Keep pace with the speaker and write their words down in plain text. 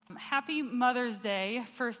Happy Mother's Day,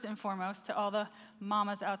 first and foremost, to all the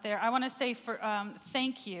mamas out there. I want to say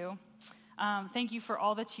thank you. Thank you for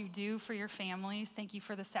all that you do for your families. Thank you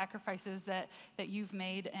for the sacrifices that you've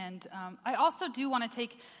made. And I also do want to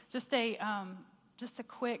take just a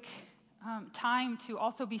quick time to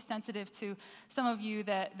also be sensitive to some of you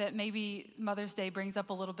that maybe Mother's Day brings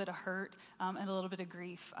up a little bit of hurt and a little bit of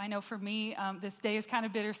grief. I know for me, this day is kind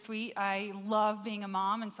of bittersweet. I love being a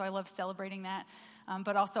mom, and so I love celebrating that.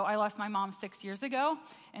 But also, I lost my mom 6 years ago.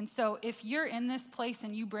 And so if you're in this place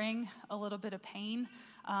and you bring a little bit of pain,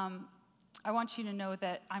 I want you to know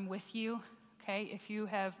that I'm with you, okay? If you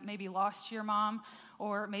have maybe lost your mom,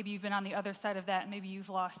 or maybe you've been on the other side of that, and maybe you've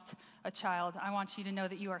lost a child, I want you to know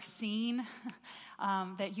that you are seen,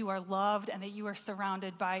 that you are loved, and that you are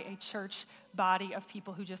surrounded by a church body of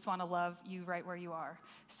people who just want to love you right where you are.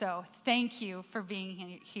 So thank you for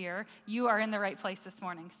being here. You are in the right place this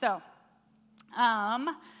morning. So,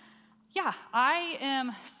 I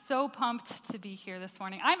am so pumped to be here this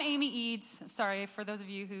morning. I'm Amy Eads. Sorry, for those of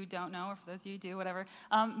you who don't know, or for those of you who do, whatever.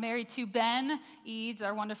 Married to Ben Eads,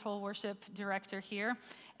 our wonderful worship director here.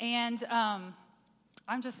 And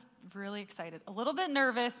I'm just really excited. A little bit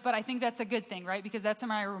nervous, but I think that's a good thing, right? Because that's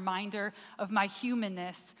my reminder of my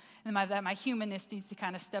humanness, and that my humanness needs to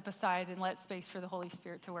kind of step aside and let space for the Holy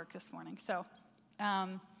Spirit to work this morning. So,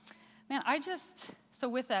 So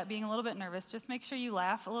with that, being a little bit nervous, just make sure you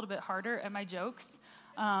laugh a little bit harder at my jokes.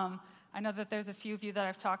 I know that there's a few of you that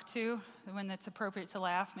I've talked to, when it's appropriate to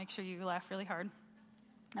laugh, make sure you laugh really hard.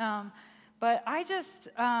 But I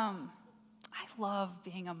love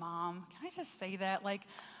being a mom. Can I just say that? Like,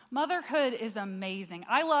 motherhood is amazing.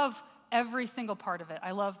 I love every single part of it.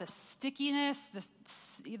 I love the stickiness,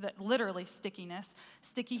 literally stickiness,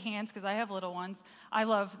 sticky hands because I have little ones. I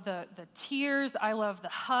love the tears. I love the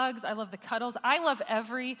hugs. I love the cuddles. I love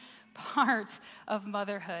every part of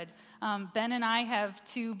motherhood. Ben and I have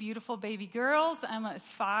 2 beautiful baby girls. Emma is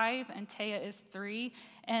 5 and Taya is 3.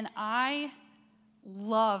 And I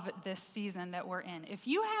love this season that we're in. If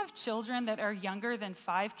you have children that are younger than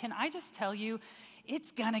 5, can I just tell you,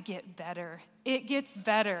 it's going to get better. It gets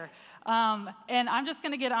better. And I'm just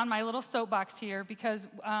going to get on my little soapbox here because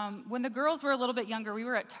when the girls were a little bit younger, we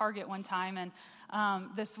were at Target one time, and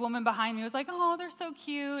this woman behind me was like, "Oh, they're so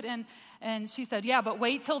cute." And she said, "Yeah, but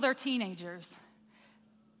wait till they're teenagers."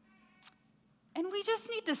 And we just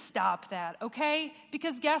need to stop that, okay?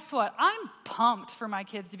 Because guess what? I'm pumped for my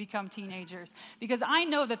kids to become teenagers because I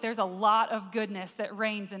know that there's a lot of goodness that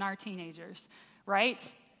reigns in our teenagers, right?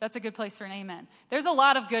 That's a good place for an amen. There's a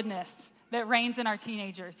lot of goodness that reigns in our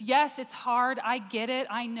teenagers. Yes, it's hard. I get it.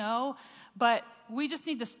 I know. But we just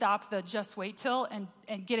need to stop the just wait till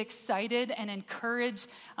and get excited and encourage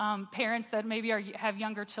parents that maybe have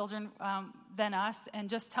younger children than us and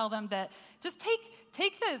just tell them that just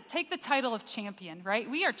take the title of champion, right?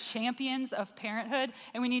 We are champions of parenthood,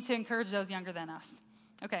 and we need to encourage those younger than us.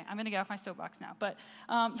 Okay, I'm going to get off my soapbox now. But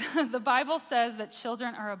the Bible says that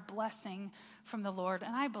children are a blessing from the Lord,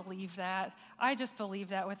 and I believe that. I just believe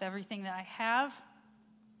that with everything that I have.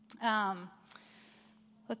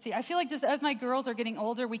 Let's see. I feel like just as my girls are getting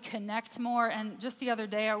older, we connect more. And just the other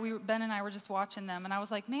day, Ben and I were just watching them, and I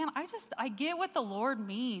was like, man, I get what the Lord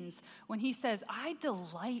means when he says, I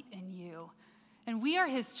delight in you. And we are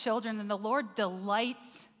his children, and the Lord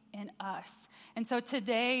delights in us. And so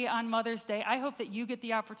today, on Mother's Day, I hope that you get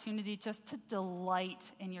the opportunity just to delight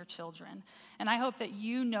in your children. And I hope that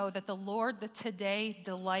you know that the Lord today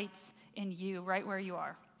delights in you right where you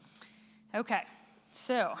are. Okay,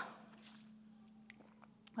 so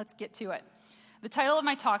let's get to it. The title of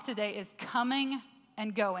my talk today is Coming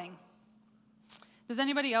and Going. Does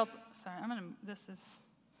anybody else,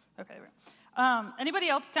 anybody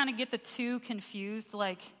else kind of get the two confused?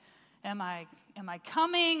 Like, am I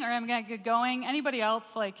coming or am I going? Anybody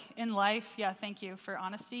else, like, in life? Yeah, thank you for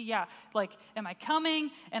honesty. Yeah, like, am I coming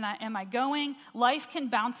and am I going? Life can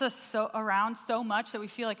bounce us around so much that we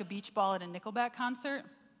feel like a beach ball at a Nickelback concert.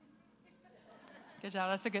 Good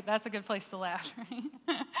job. That's a good place to laugh,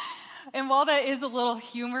 right? And while that is a little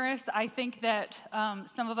humorous, I think that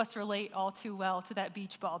some of us relate all too well to that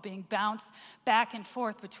beach ball being bounced back and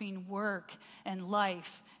forth between work and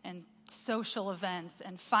life and social events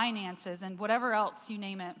and finances and whatever else, you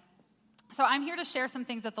name it. So I'm here to share some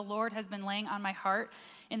things that the Lord has been laying on my heart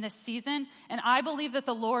in this season, and I believe that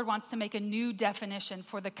the Lord wants to make a new definition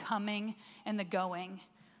for the coming and the going.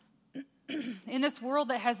 In this world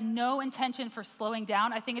that has no intention for slowing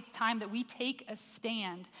down, I think it's time that we take a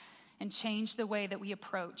stand and change the way that we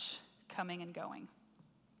approach coming and going.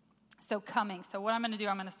 So coming. So what I'm going to do,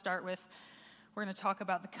 I'm going to start with, we're going to talk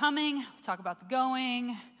about the coming, talk about the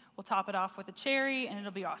going. We'll top it off with a cherry, and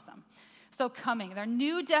it'll be awesome. So coming, their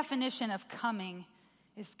new definition of coming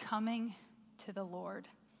is coming to the Lord,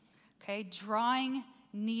 okay? Drawing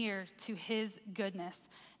near to his goodness.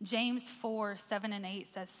 James 4:7-8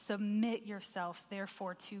 says, submit yourselves,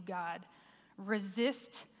 therefore, to God.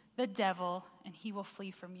 Resist the devil, and he will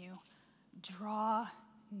flee from you. Draw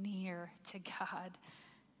near to God,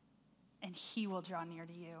 and he will draw near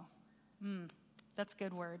to you. That's a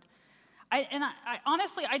good word. I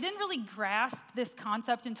honestly, I didn't really grasp this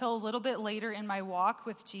concept until a little bit later in my walk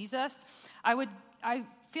with Jesus. I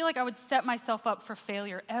feel like I would set myself up for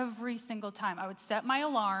failure every single time. I would set my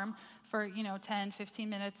alarm for, 10, 15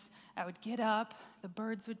 minutes. I would get up. The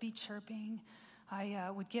birds would be chirping. I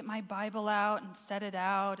would get my Bible out and set it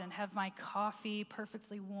out and have my coffee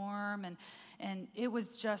perfectly warm. And it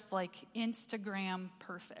was just like Instagram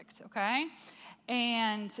perfect, okay?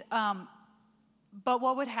 And but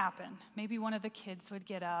what would happen? Maybe one of the kids would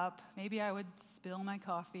get up. Maybe I would spill my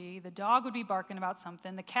coffee. The dog would be barking about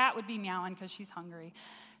something. The cat would be meowing because she's hungry.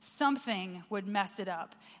 Something would mess it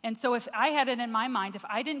up. And so if I had it in my mind, if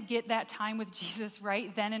I didn't get that time with Jesus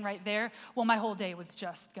right then and right there, well, my whole day was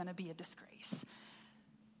just going to be a disgrace.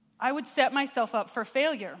 I would set myself up for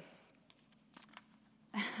failure.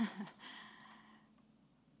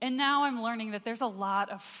 And now I'm learning that there's a lot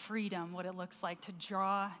of freedom, what it looks like to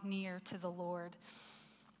draw near to the Lord.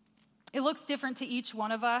 It looks different to each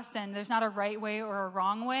one of us, and there's not a right way or a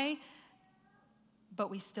wrong way, but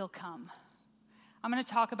we still come. I'm going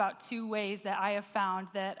to talk about 2 ways that I have found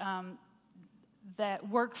that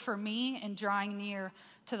work for me in drawing near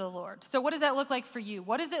to the Lord. So what does that look like for you?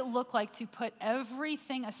 What does it look like to put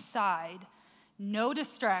everything aside, no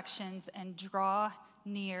distractions, and draw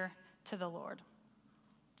near to the Lord?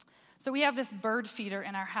 So we have this bird feeder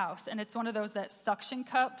in our house, and it's one of those that suction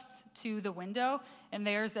cups to the window, and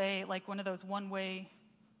there's one of those one-way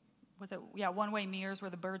mirrors where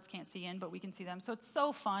the birds can't see in, but we can see them. So it's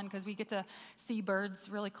so fun because we get to see birds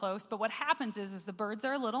really close. But what happens is the birds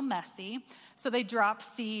are a little messy, so they drop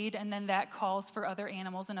seed, and then that calls for other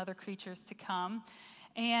animals and other creatures to come.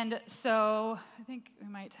 And so I think we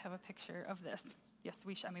might have a picture of this. Yes,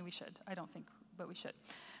 we should. We should. I don't think, but we should.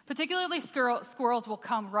 Particularly squirrels will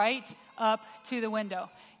come right up to the window.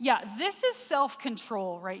 Yeah, this is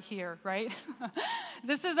self-control right here, right?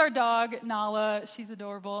 This is our dog, Nala. She's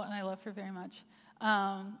adorable, and I love her very much. But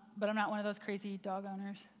I'm not one of those crazy dog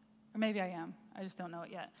owners. Or maybe I am. I just don't know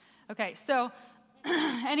it yet. Okay, so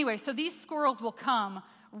anyway, so these squirrels will come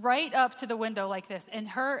right up to the window like this, and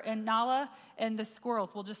her and Nala and the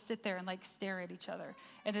squirrels will just sit there and stare at each other,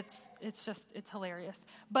 and it's hilarious.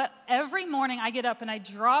 But every morning I get up and I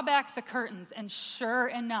draw back the curtains, and sure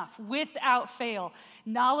enough, without fail,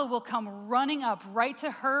 Nala will come running up right to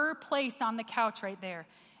her place on the couch right there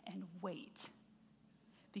and wait,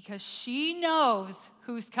 because she knows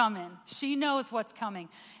who's coming. She knows what's coming.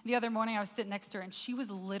 The other morning I was sitting next to her, and she was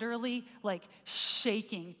literally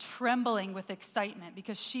shaking, trembling with excitement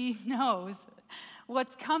because she knows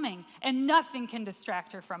what's coming, and nothing can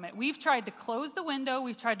distract her from it. We've tried to close the window.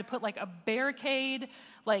 We've tried to put a barricade,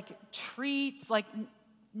 treats,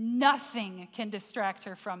 nothing can distract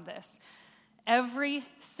her from this. Every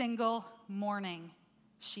single morning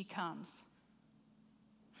she comes.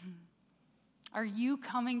 Are you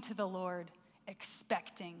coming to the Lord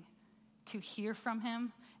expecting to hear from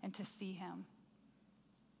him and to see him?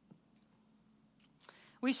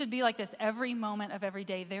 We should be like this every moment of every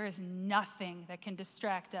day. There is nothing that can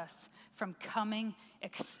distract us from coming,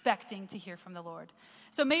 expecting to hear from the Lord.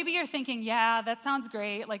 So maybe you're thinking, yeah, that sounds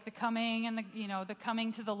great, the coming and the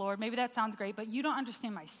coming to the Lord. Maybe that sounds great, but you don't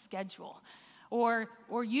understand my schedule. Or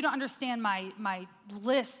you don't understand my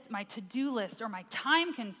list, my to-do list, or my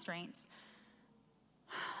time constraints.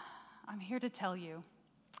 I'm here to tell you,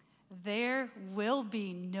 there will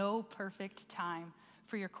be no perfect time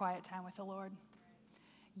for your quiet time with the Lord.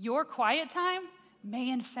 Your quiet time may,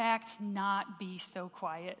 in fact, not be so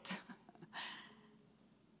quiet.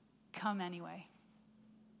 Come anyway.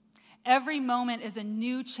 Every moment is a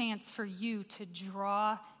new chance for you to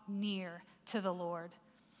draw near to the Lord.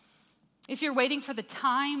 If you're waiting for the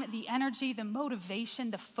time, the energy, the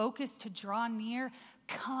motivation, the focus to draw near,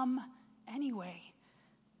 come anyway.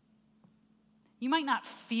 You might not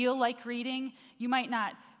feel like reading. You might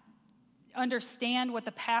not understand what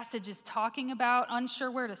the passage is talking about, unsure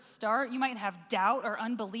where to start. You might have doubt or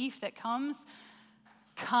unbelief that comes.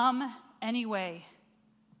 Come anyway.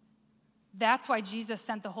 That's why Jesus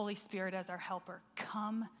sent the Holy Spirit as our helper.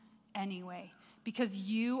 Come anyway, because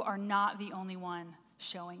you are not the only one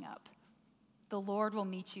showing up. The Lord will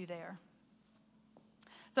meet you there.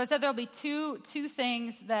 So I said there'll be two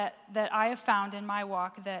things that I have found in my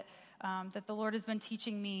walk that the Lord has been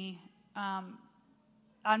teaching me on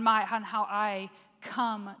how I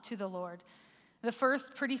come to the Lord. The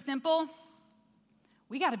first, pretty simple,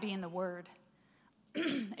 we got to be in the Word.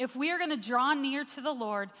 If we are going to draw near to the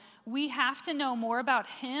Lord, we have to know more about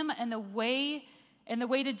Him, and the way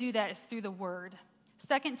to do that is through the Word.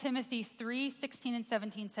 2 Timothy 3:16 and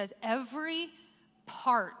 17 says, every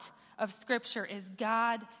part of Scripture is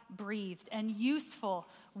God-breathed and useful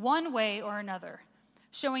one way or another,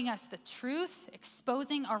 showing us the truth,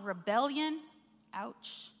 exposing our rebellion,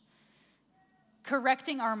 ouch,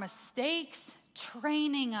 correcting our mistakes,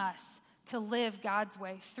 training us to live God's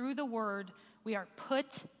way. Through the Word, we are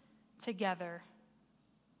put together.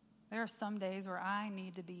 There are some days where I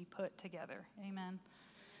need to be put together. Amen.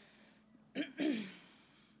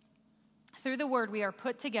 Through the Word, we are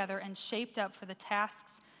put together and shaped up for the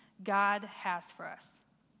tasks God has for us.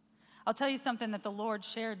 I'll tell you something that the Lord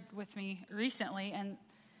shared with me recently, and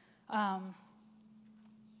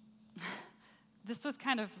this was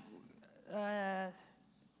kind of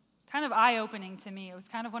eye-opening to me. It was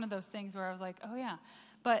kind of one of those things where I was like, oh yeah.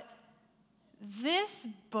 But this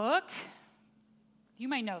book, you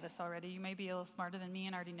may know this already. You may be a little smarter than me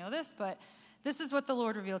and already know this, but this is what the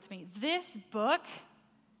Lord revealed to me. This book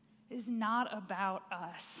is not about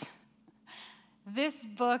us. This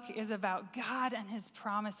book is about God and His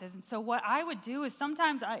promises. And so what I would do is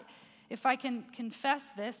sometimes if I can confess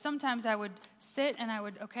this, sometimes I would sit and I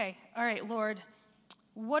would, okay, all right, Lord,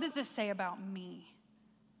 what does this say about me?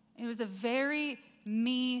 It was a very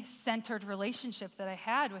me-centered relationship that I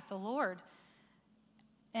had with the Lord.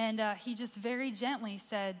 And He just very gently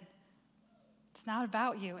said, it's not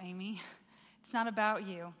about you, Amy. It's not about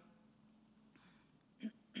you.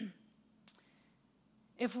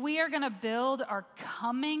 If we are going to build our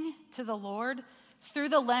coming to the Lord through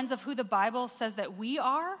the lens of who the Bible says that we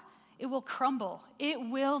are, it will crumble. It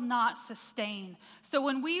will not sustain. So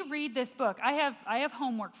when we read this book, I have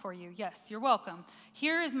homework for you. Yes, you're welcome.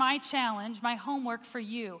 Here is my challenge, my homework for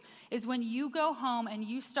you, is when you go home and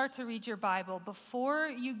you start to read your Bible, before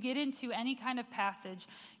you get into any kind of passage,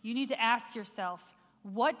 you need to ask yourself,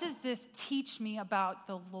 what does this teach me about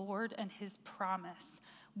the Lord and His promise?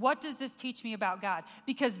 What does this teach me about God?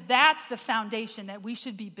 Because that's the foundation that we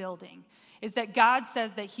should be building, is that God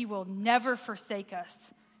says that He will never forsake us.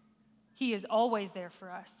 He is always there for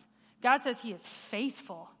us. God says He is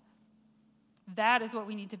faithful. That is what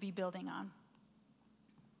we need to be building on.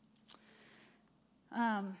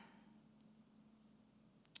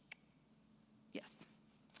 Yes.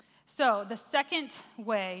 So the second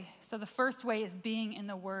way, so the first way is being in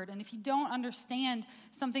the Word. And if you don't understand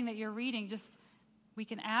something that you're reading, we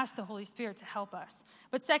can ask the Holy Spirit to help us.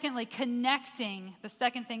 But secondly, connecting. The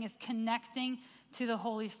second thing is connecting to the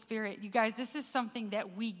Holy Spirit. You guys, this is something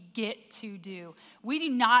that we get to do. We do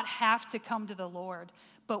not have to come to the Lord,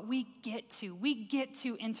 but we get to. We get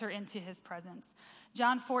to enter into His presence.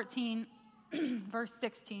 John 14, verse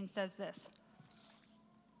 16 says this.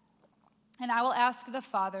 And I will ask the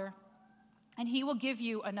Father, and He will give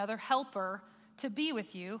you another helper to be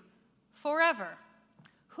with you forever.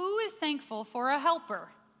 Who is thankful for a helper?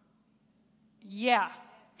 Yeah.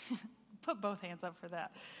 Put both hands up for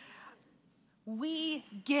that. We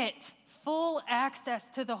get full access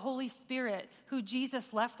to the Holy Spirit who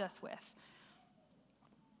Jesus left us with.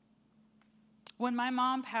 When my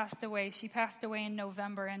mom passed away, she passed away in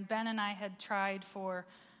November, and Ben and I had tried for,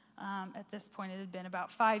 at this point it had been about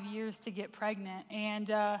 5 years to get pregnant. And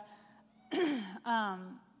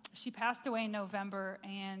she passed away in November,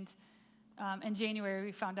 and in January,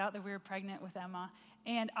 we found out that we were pregnant with Emma.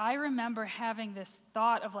 And I remember having this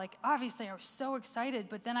thought of obviously I was so excited,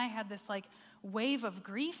 but then I had this wave of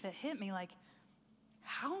grief that hit me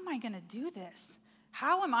how am I going to do this?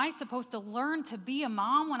 How am I supposed to learn to be a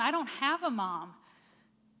mom when I don't have a mom?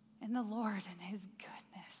 And the Lord, in His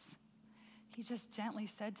goodness, He just gently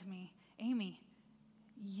said to me, Amy,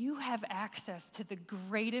 you have access to the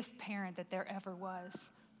greatest parent that there ever was.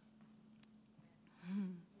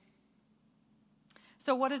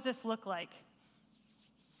 So what does this look like?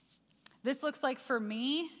 This looks like for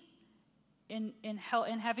me, in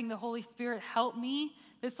having the Holy Spirit help me,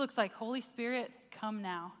 this looks like, Holy Spirit, come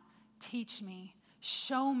now. Teach me.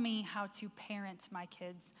 Show me how to parent my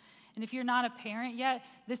kids. And if you're not a parent yet,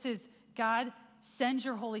 this is, God, send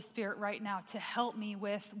your Holy Spirit right now to help me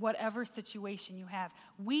with whatever situation you have.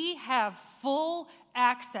 We have full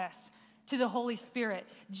access to the Holy Spirit.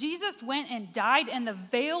 Jesus went and died, and the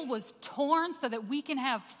veil was torn so that we can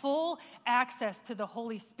have full access to the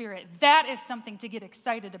Holy Spirit. That is something to get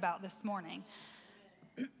excited about this morning.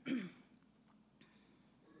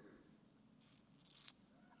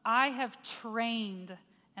 I have trained,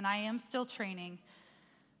 and I am still training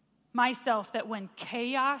myself, that when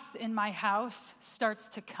chaos in my house starts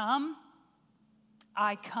to come,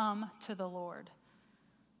 I come to the Lord.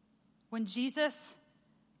 When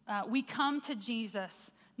we come to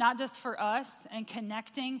Jesus, not just for us and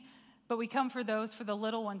connecting, but we come for the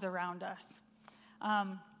little ones around us.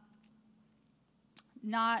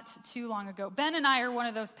 Not too long ago, Ben and I are one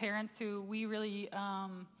of those parents who we really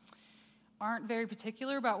aren't very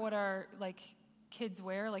particular about what our kids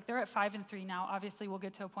wear. They're at 5 and 3 now. Obviously, we'll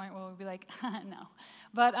get to a point where we'll be like, no.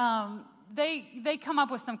 But they come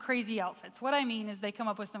up with some crazy outfits. What I mean is they come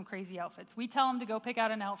up with some crazy outfits. We tell them to go pick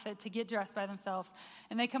out an outfit to get dressed by themselves,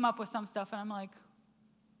 and they come up with some stuff, and I'm like,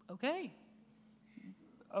 okay,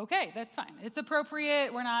 that's fine. It's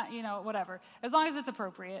appropriate. We're not, whatever. As long as it's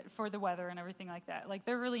appropriate for the weather and everything like that.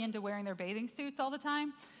 They're really into wearing their bathing suits all the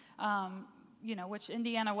time, which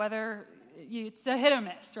Indiana weather, it's a hit or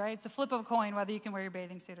miss, right? It's a flip of a coin whether you can wear your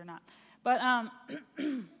bathing suit or not. But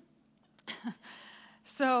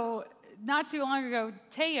so not too long ago,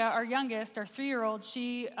 Taya, our youngest, our 3-year-old,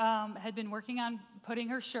 she had been working on putting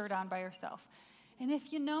her shirt on by herself. And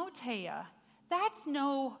if you know Taya, that's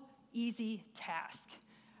no easy task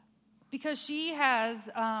because she has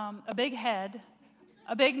a big head,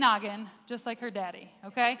 a big noggin, just like her daddy,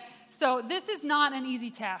 okay? So this is not an easy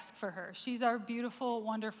task for her. She's our beautiful,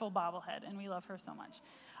 wonderful bobblehead, and we love her so much.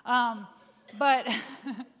 But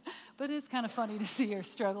it's kind of funny to see her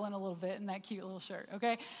struggling a little bit in that cute little shirt,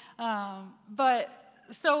 okay?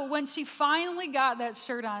 So when she finally got that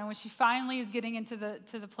shirt on, when she finally is getting into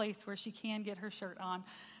the place where she can get her shirt on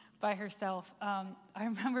by herself, I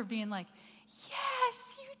remember being like,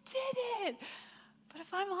 yes, you did it. But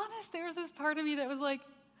if I'm honest, there was this part of me that was like,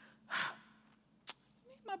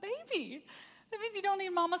 my baby. That means you don't need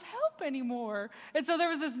mama's help anymore. And so there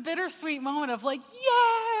was this bittersweet moment of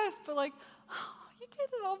yes, but you did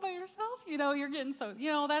it all by yourself. You're getting so,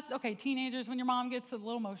 that's okay. Teenagers, when your mom gets a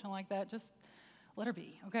little emotional like that, just let her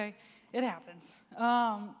be, okay? It happens.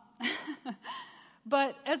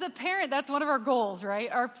 But as a parent, that's one of our goals, right?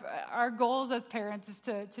 Our goals as parents is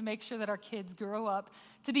to make sure that our kids grow up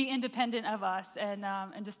to be independent of us and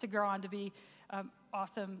just to grow on to be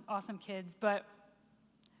awesome kids. But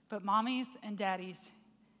mommies and daddies,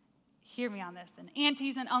 hear me on this. And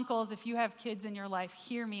aunties and uncles, if you have kids in your life,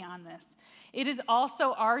 hear me on this. It is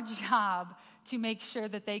also our job to make sure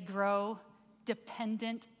that they grow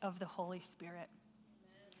dependent of the Holy Spirit.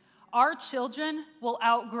 Our children will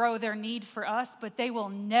outgrow their need for us, but they will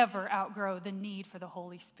never outgrow the need for the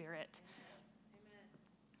Holy Spirit.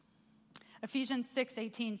 Amen. Ephesians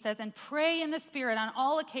 6:18 says, "And pray in the Spirit on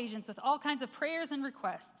all occasions with all kinds of prayers and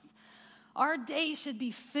requests." Our day should be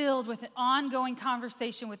filled with an ongoing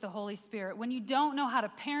conversation with the Holy Spirit. When you don't know how to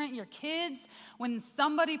parent your kids, when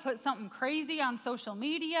somebody puts something crazy on social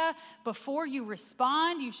media, before you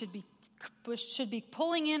respond, you should be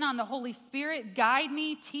pulling in on the Holy Spirit. Guide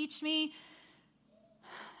me, teach me.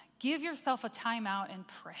 Give yourself a timeout and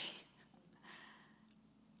pray.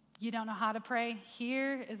 You don't know how to pray?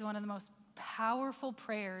 Here is one of the most powerful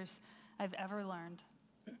prayers I've ever learned.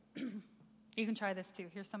 You can try this too.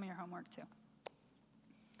 Here's some of your homework too.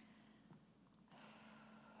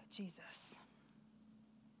 Jesus.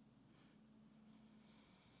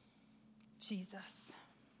 Jesus.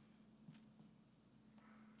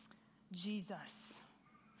 Jesus.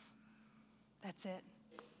 That's it.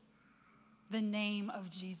 The name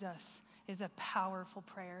of Jesus is a powerful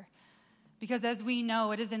prayer. Because as we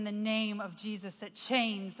know, it is in the name of Jesus that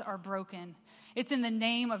chains are broken. It's in the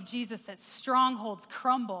name of Jesus that strongholds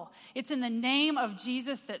crumble. It's in the name of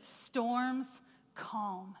Jesus that storms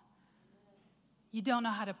calm. You don't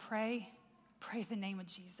know how to pray? Pray the name of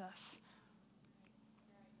Jesus.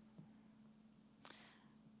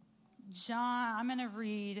 John, I'm going to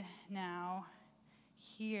read now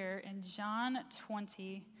here in John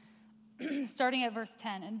 20, starting at verse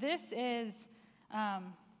 10. And this is,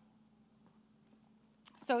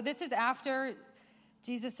 this is after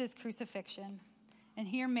Jesus' crucifixion. And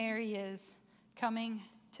here Mary is coming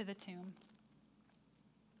to the tomb.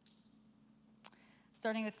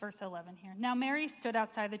 Starting with verse 11 here. Now Mary stood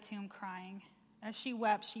outside the tomb crying. As she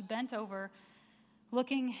wept, she bent over,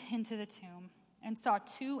 looking into the tomb, and saw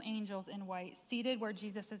 2 angels in white seated where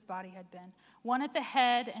Jesus' body had been, one at the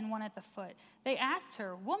head and one at the foot. They asked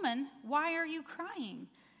her, "Woman, why are you crying?"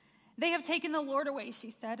 "They have taken the Lord away," she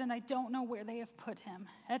said, "and I don't know where they have put him."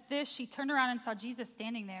 At this, she turned around and saw Jesus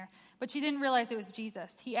standing there, but she didn't realize it was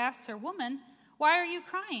Jesus. He asked her, "Woman, why are you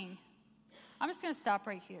crying?" I'm just going to stop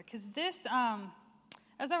right here, because this,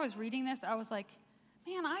 as I was reading this, I was like,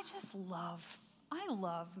 man, I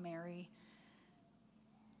love Mary.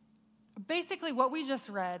 basically what we just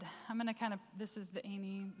read, I'm going to this is the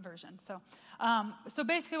Amy version. So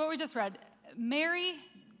basically what we just read, Mary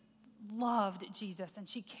loved Jesus and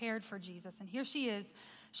she cared for Jesus. And here she is.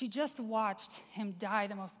 She just watched him die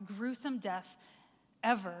the most gruesome death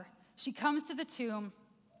ever. She comes to the tomb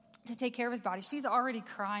to take care of his body. She's already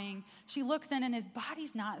crying. She looks in and his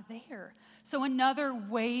body's not there. So another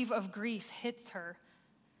wave of grief hits her.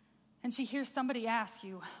 And she hears somebody ask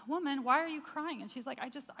you, "Woman, why are you crying?" And she's like, I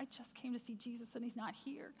just came to see Jesus and he's not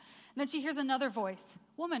here. And then she hears another voice,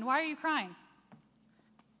 "Woman, why are you crying?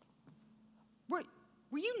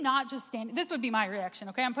 Were you not just standing?" This would be my reaction,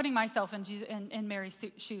 okay? I'm putting myself in Mary's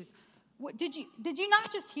shoes. Did you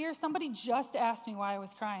not just hear somebody just asked me why I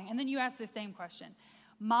was crying? And then you ask the same question.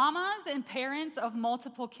 Mamas and parents of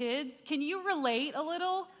multiple kids, can you relate a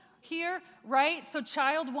little here, right? So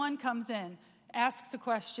child 1 comes in, asks a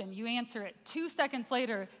question. You answer it. 2 seconds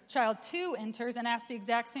later, child 2 enters and asks the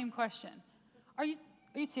exact same question. Are you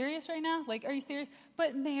serious right now? Like, are you serious?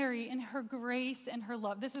 But Mary, in her grace and her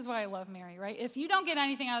love, this is why I love Mary, right? If you don't get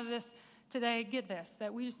anything out of this today, get this,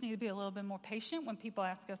 that we just need to be a little bit more patient when people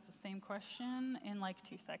ask us the same question in like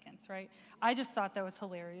 2 seconds, right? I just thought that was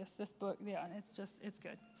hilarious. This book, yeah, it's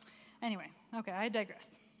good. Anyway, okay, I digress.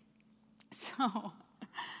 So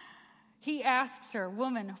he asks her,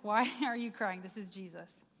 "Woman, why are you crying?" This is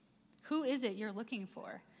Jesus. "Who is it you're looking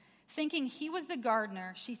for?" Thinking he was the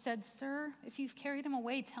gardener, she said, "Sir, if you've carried him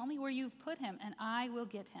away, tell me where you've put him, and I will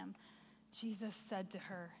get him." Jesus said to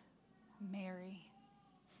her, "Mary."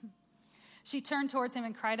 She turned towards him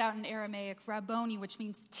and cried out in Aramaic, "Rabboni," which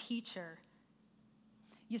means teacher.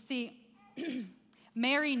 You see,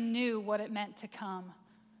 Mary knew what it meant to come.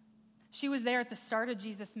 She was there at the start of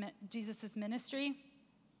Jesus' ministry.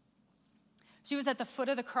 She was at the foot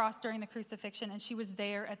of the cross during the crucifixion, and she was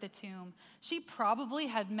there at the tomb. She probably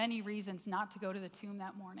had many reasons not to go to the tomb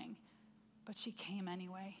that morning, but she came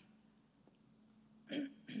anyway.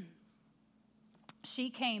 She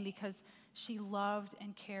came because she loved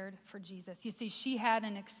and cared for Jesus. You see, she had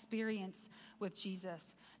an experience with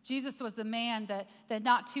Jesus. Jesus was the man that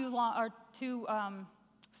not too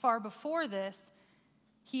far before this,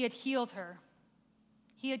 he had healed her.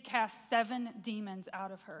 He had cast 7 demons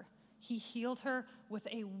out of her. He healed her with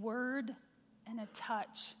a word and a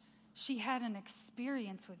touch. She had an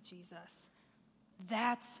experience with Jesus.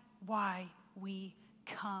 That's why we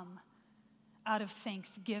come, out of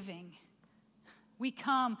thanksgiving. We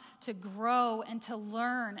come to grow and to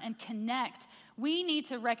learn and connect. We need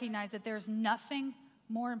to recognize that there's nothing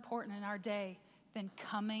more important in our day than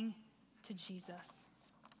coming to Jesus.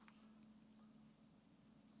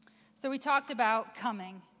 So we talked about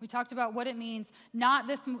coming. We talked about what it means, not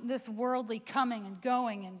this worldly coming and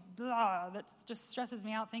going and blah, that just stresses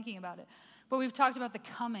me out thinking about it. But we've talked about the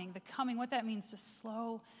coming, what that means to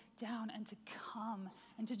slow down and to come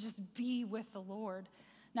and to just be with the Lord.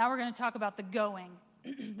 Now we're going to talk about the going.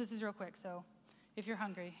 This is real quick, so if you're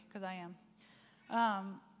hungry, because I am.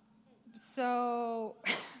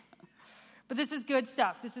 But this is good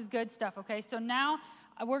stuff. Okay? So now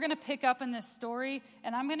we're going to pick up in this story,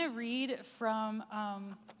 and I'm going to read from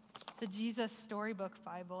the Jesus Storybook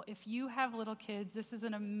Bible. If you have little kids, this is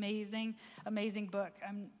an amazing, amazing book.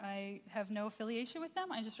 I have no affiliation with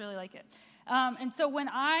them. I just really like it. And so when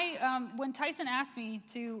Tyson asked me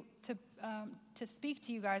to speak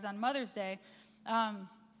to you guys on Mother's Day, I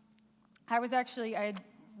had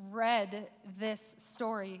read this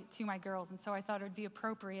story to my girls, and so I thought it would be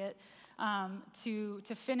appropriate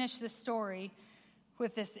to finish this story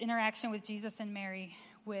with this interaction with Jesus and Mary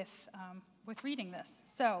with reading this.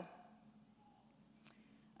 So,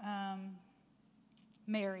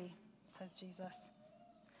 Mary, says Jesus.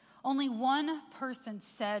 Only one person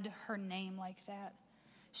said her name like that.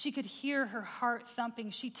 She could hear her heart thumping.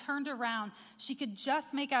 She turned around. She could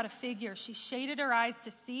just make out a figure. She shaded her eyes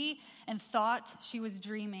to see and thought she was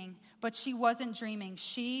dreaming. But she wasn't dreaming.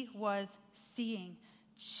 She was seeing.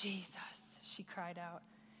 Jesus, she cried out.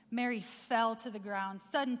 Mary fell to the ground.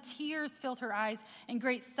 Sudden tears filled her eyes, and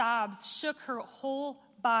great sobs shook her whole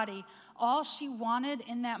body. All she wanted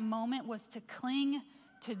in that moment was to cling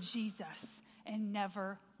to Jesus and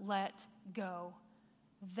never let go.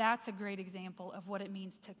 That's a great example of what it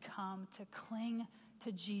means to come, to cling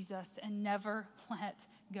to Jesus and never let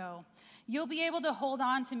go. You'll be able to hold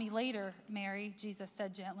on to me later, Mary, Jesus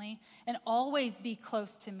said gently, and always be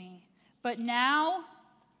close to me. But now,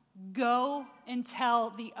 go and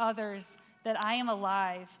tell the others that I am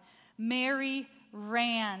alive. Mary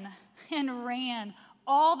ran and ran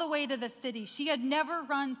all the way to the city. She had never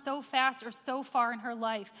run so fast or so far in her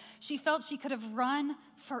life. She felt she could have run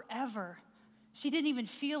forever. She didn't even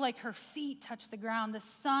feel like her feet touched the ground. The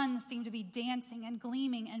sun seemed to be dancing and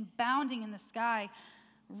gleaming and bounding in the sky,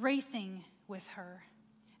 racing with her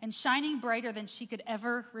and shining brighter than she could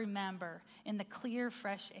ever remember in the clear,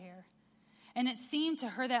 fresh air. And it seemed to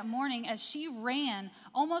her that morning as she ran,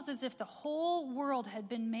 almost as if the whole world had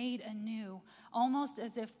been made anew, almost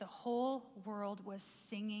as if the whole world was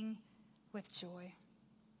singing with joy.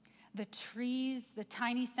 The trees, the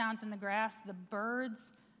tiny sounds in the grass, the birds,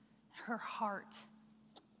 her heart.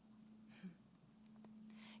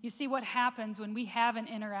 You see what happens when we have an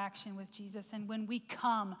interaction with Jesus and when we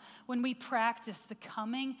come, when we practice the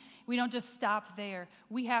coming, we don't just stop there.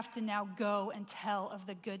 We have to now go and tell of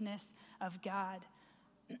the goodness of God.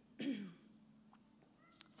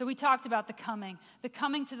 So we talked about the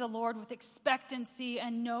coming to the Lord with expectancy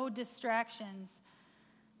and no distractions.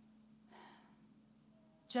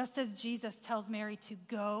 Just as Jesus tells Mary to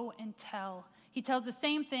go and tell, he tells the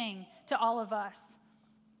same thing to all of us,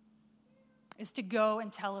 is to go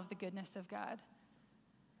and tell of the goodness of God.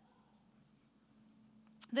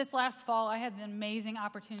 This last fall, I had an amazing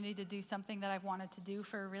opportunity to do something that I've wanted to do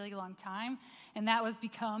for a really long time, and that was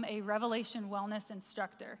become a Revelation Wellness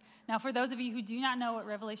instructor. Now, for those of you who do not know what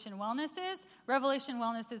Revelation Wellness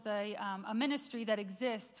is a ministry that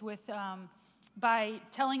exists with by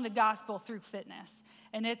telling the gospel through fitness,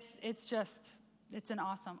 and it's an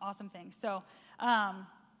awesome thing. So,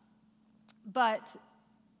 but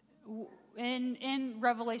in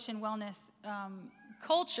Revelation Wellness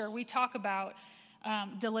culture, we talk about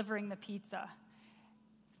delivering the pizza.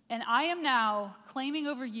 And I am now claiming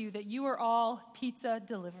over you that you are all pizza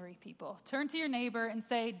delivery people. Turn to your neighbor and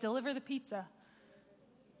say, deliver the pizza.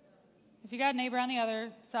 If you got a neighbor on the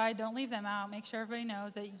other side, don't leave them out. Make sure everybody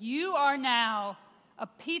knows that you are now a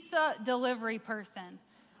pizza delivery person.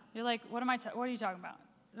 You're like, what are you talking about?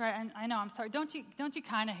 Right, I know, I'm sorry. Don't you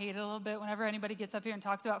kind of hate it a little bit whenever anybody gets up here and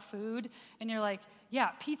talks about food, and you're like,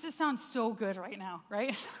 yeah, pizza sounds so good right now,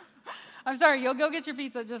 right? I'm sorry, you'll go get your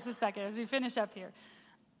pizza in just a second as we finish up here.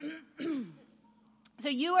 So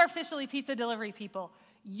you are officially pizza delivery people.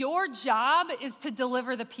 Your job is to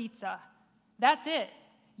deliver the pizza. That's it.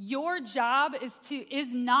 Your job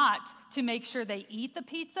is not to make sure they eat the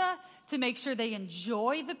pizza, to make sure they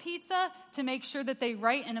enjoy the pizza, to make sure that they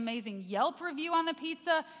write an amazing Yelp review on the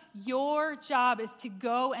pizza. Your job is to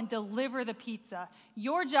go and deliver the pizza.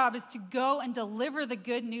 Your job is to go and deliver the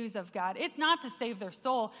good news of God. It's not to save their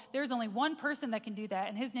soul. There's only one person that can do that,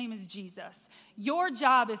 and his name is Jesus. Your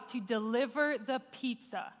job is to deliver the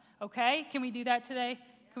pizza, okay? Can we do that today?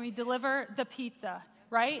 Can we deliver the pizza,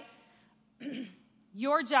 right?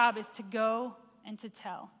 Your job is to go and to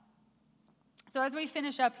tell. So as we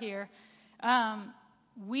finish up here,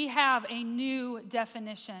 we have a new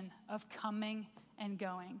definition of coming and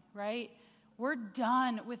going, right? We're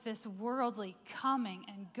done with this worldly coming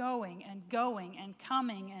and going and going and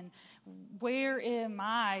coming and where am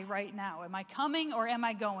I right now? Am I coming or am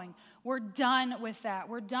I going? We're done with that.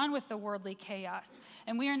 We're done with the worldly chaos.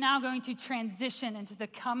 And we are now going to transition into the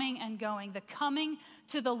coming and going, the coming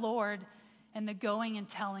to the Lord and the going and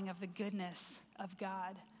telling of the goodness of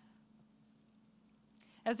God.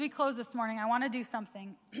 As we close this morning, I want to do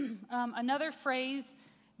something. Another phrase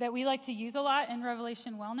that we like to use a lot in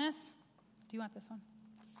Revelation Wellness. Do you want this one?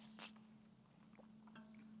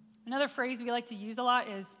 Another phrase we like to use a lot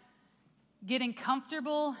is getting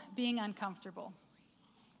comfortable being uncomfortable.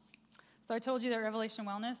 So I told you that Revelation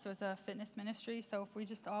Wellness was a fitness ministry, so if we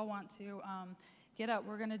just all want to get up,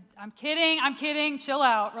 I'm kidding, chill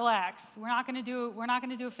out, relax. We're not gonna do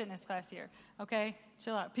a fitness class here, okay?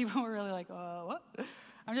 Chill out. People were really like, oh, what?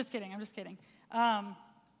 I'm just kidding.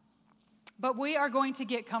 But we are going to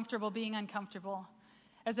get comfortable being uncomfortable.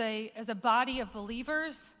 As a body of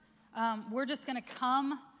believers, we're just gonna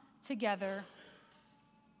come together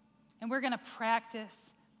and we're gonna practice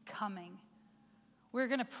coming. We're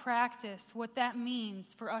gonna practice what that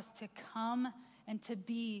means for us to come and to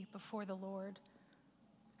be before the Lord.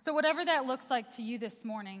 So whatever that looks like to you this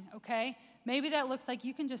morning, okay? Maybe that looks like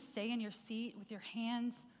you can just stay in your seat with your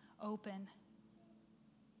hands open,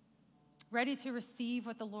 ready to receive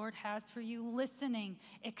what the Lord has for you, listening,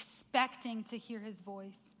 expecting to hear his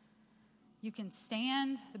voice. You can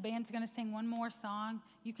stand. The band's going to sing one more song.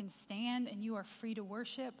 You can stand and you are free to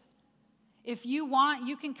worship. If you want,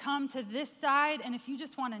 you can come to this side, and if you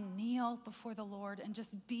just want to kneel before the Lord and just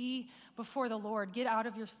be before the Lord, get out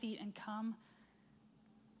of your seat and come.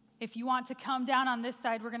 If you want to come down on this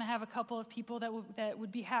side, we're going to have a couple of people that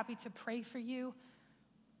would be happy to pray for you.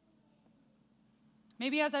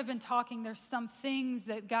 Maybe as I've been talking, there's some things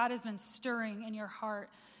that God has been stirring in your heart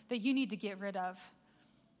that you need to get rid of,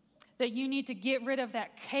 that you need to get rid of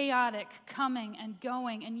that chaotic coming and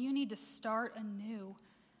going, and you need to start anew.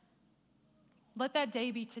 Let that day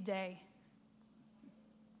be today.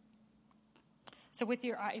 So with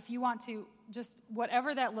your eye, if you want to, just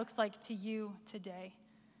whatever that looks like to you today.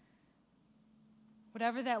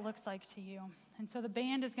 Whatever that looks like to you. And so the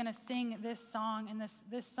band is going to sing this song, and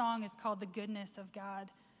this song is called The Goodness of God.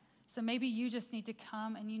 So maybe you just need to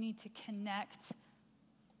come and you need to connect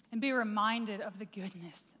and be reminded of the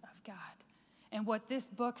goodness of God and what this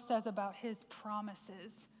book says about his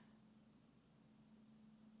promises.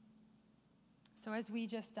 So as we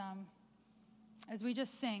just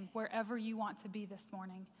sing, wherever you want to be this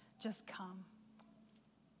morning, just come.